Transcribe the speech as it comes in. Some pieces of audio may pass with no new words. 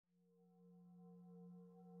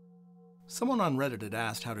Someone on Reddit had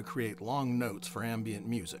asked how to create long notes for ambient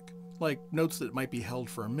music, like notes that might be held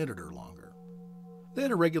for a minute or longer. They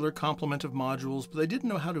had a regular complement of modules, but they didn't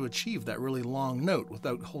know how to achieve that really long note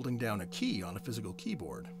without holding down a key on a physical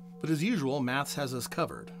keyboard. But as usual, Maths has us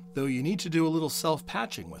covered, though you need to do a little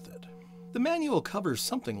self-patching with it. The manual covers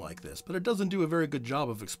something like this, but it doesn't do a very good job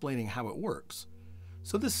of explaining how it works.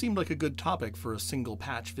 So this seemed like a good topic for a single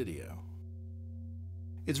patch video.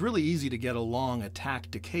 It's really easy to get a long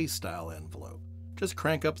attack decay style envelope. Just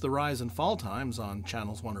crank up the rise and fall times on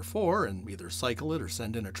channels 1 or 4 and either cycle it or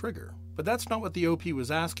send in a trigger. But that's not what the OP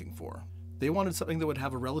was asking for. They wanted something that would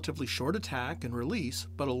have a relatively short attack and release,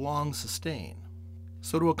 but a long sustain.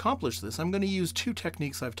 So to accomplish this, I'm going to use two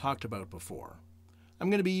techniques I've talked about before.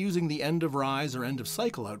 I'm going to be using the end of rise or end of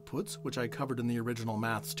cycle outputs, which I covered in the original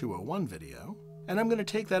Maths 201 video, and I'm going to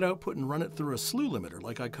take that output and run it through a slew limiter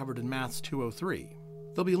like I covered in Maths 203.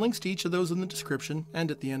 There'll be links to each of those in the description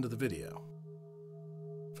and at the end of the video.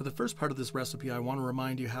 For the first part of this recipe, I want to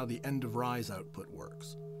remind you how the end of rise output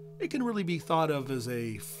works. It can really be thought of as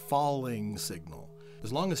a falling signal.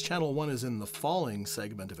 As long as channel 1 is in the falling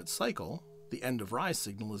segment of its cycle, the end of rise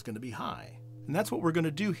signal is going to be high. And that's what we're going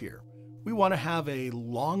to do here. We want to have a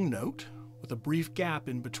long note with a brief gap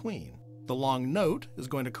in between. The long note is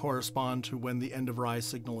going to correspond to when the end of rise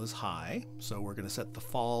signal is high, so we're going to set the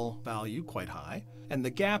fall value quite high, and the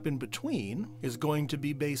gap in between is going to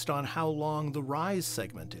be based on how long the rise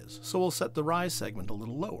segment is, so we'll set the rise segment a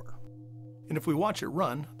little lower. And if we watch it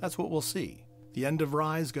run, that's what we'll see. The end of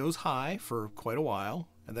rise goes high for quite a while,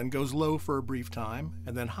 and then goes low for a brief time,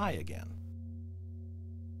 and then high again.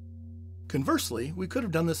 Conversely, we could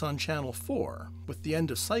have done this on channel 4, with the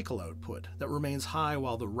end of cycle output that remains high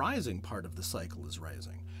while the rising part of the cycle is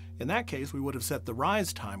rising. In that case, we would have set the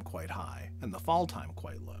rise time quite high, and the fall time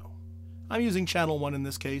quite low. I'm using channel 1 in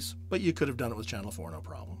this case, but you could have done it with channel 4, no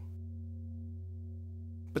problem.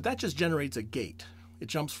 But that just generates a gate. It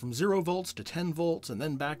jumps from 0 volts to 10 volts and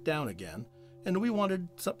then back down again, and we wanted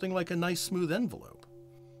something like a nice smooth envelope.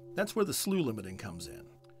 That's where the slew limiting comes in.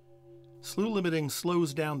 Slew limiting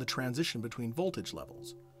slows down the transition between voltage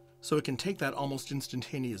levels, so it can take that almost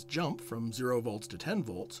instantaneous jump from 0 volts to 10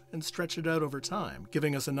 volts and stretch it out over time,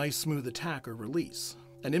 giving us a nice smooth attack or release.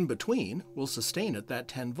 And in between, we'll sustain at that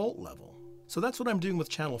 10 volt level. So that's what I'm doing with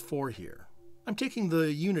channel 4 here. I'm taking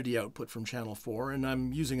the unity output from channel 4 and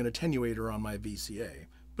I'm using an attenuator on my VCA.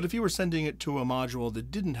 But if you were sending it to a module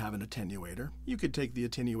that didn't have an attenuator, you could take the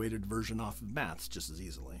attenuated version off of Maths just as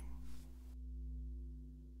easily.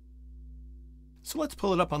 So let's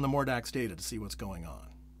pull it up on the Mordax data to see what's going on.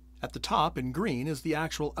 At the top in green is the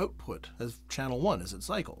actual output as channel 1 as it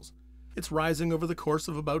cycles. It's rising over the course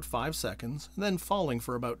of about 5 seconds and then falling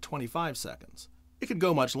for about 25 seconds. It could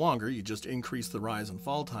go much longer, you just increase the rise and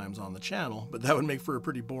fall times on the channel, but that would make for a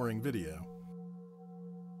pretty boring video.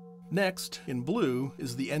 Next, in blue,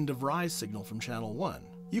 is the end of rise signal from channel 1.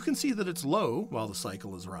 You can see that it's low while the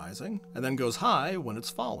cycle is rising, and then goes high when it's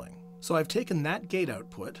falling. So I've taken that gate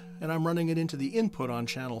output, and I'm running it into the input on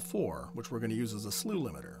channel 4, which we're going to use as a slew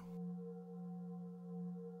limiter.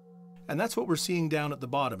 And that's what we're seeing down at the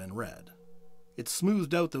bottom in red. It's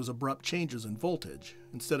smoothed out those abrupt changes in voltage.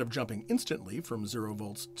 Instead of jumping instantly from 0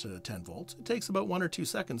 volts to 10 volts, it takes about 1 or 2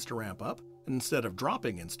 seconds to ramp up, and instead of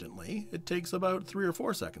dropping instantly, it takes about 3 or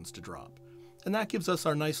 4 seconds to drop. And that gives us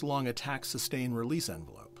our nice long attack sustain release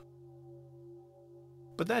envelope.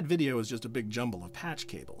 But that video is just a big jumble of patch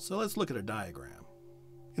cables, so let's look at a diagram.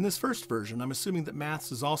 In this first version, I'm assuming that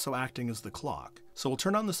Maths is also acting as the clock, so we'll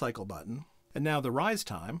turn on the cycle button, and now the rise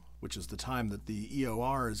time, which is the time that the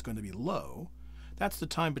EOR is going to be low, that's the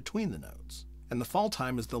time between the notes, and the fall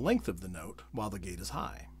time is the length of the note while the gate is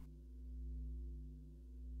high.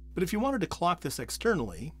 But if you wanted to clock this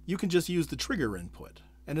externally, you can just use the trigger input,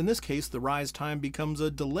 and in this case the rise time becomes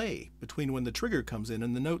a delay between when the trigger comes in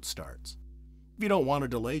and the note starts. If you don't want a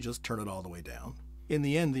delay, just turn it all the way down. In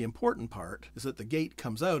the end, the important part is that the gate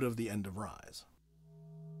comes out of the end of rise.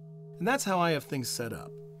 And that's how I have things set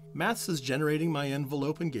up. Maths is generating my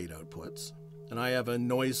envelope and gate outputs, and I have a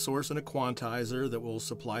noise source and a quantizer that will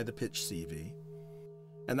supply the pitch CV.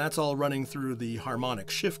 And that's all running through the harmonic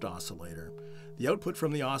shift oscillator. The output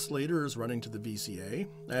from the oscillator is running to the VCA,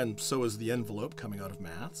 and so is the envelope coming out of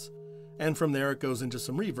Maths. And from there it goes into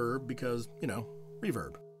some reverb because,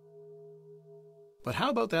 reverb. But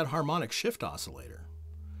how about that harmonic shift oscillator?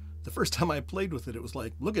 The first time I played with it, it was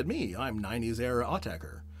like, look at me, I'm 90s era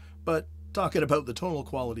Autechre. But talking about the tonal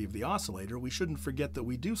quality of the oscillator, we shouldn't forget that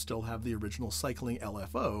we do still have the original cycling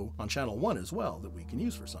LFO on channel 1 as well that we can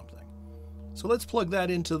use for something. So let's plug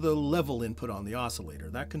that into the level input on the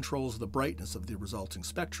oscillator. That controls the brightness of the resulting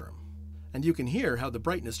spectrum. And you can hear how the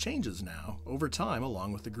brightness changes now over time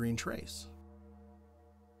along with the green trace.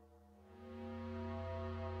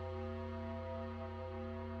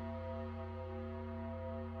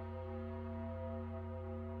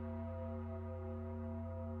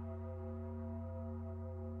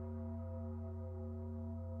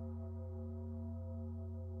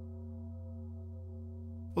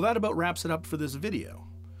 Well, that about wraps it up for this video.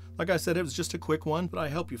 Like I said, it was just a quick one, but I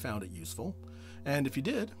hope you found it useful. And if you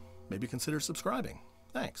did, maybe consider subscribing.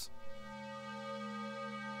 Thanks.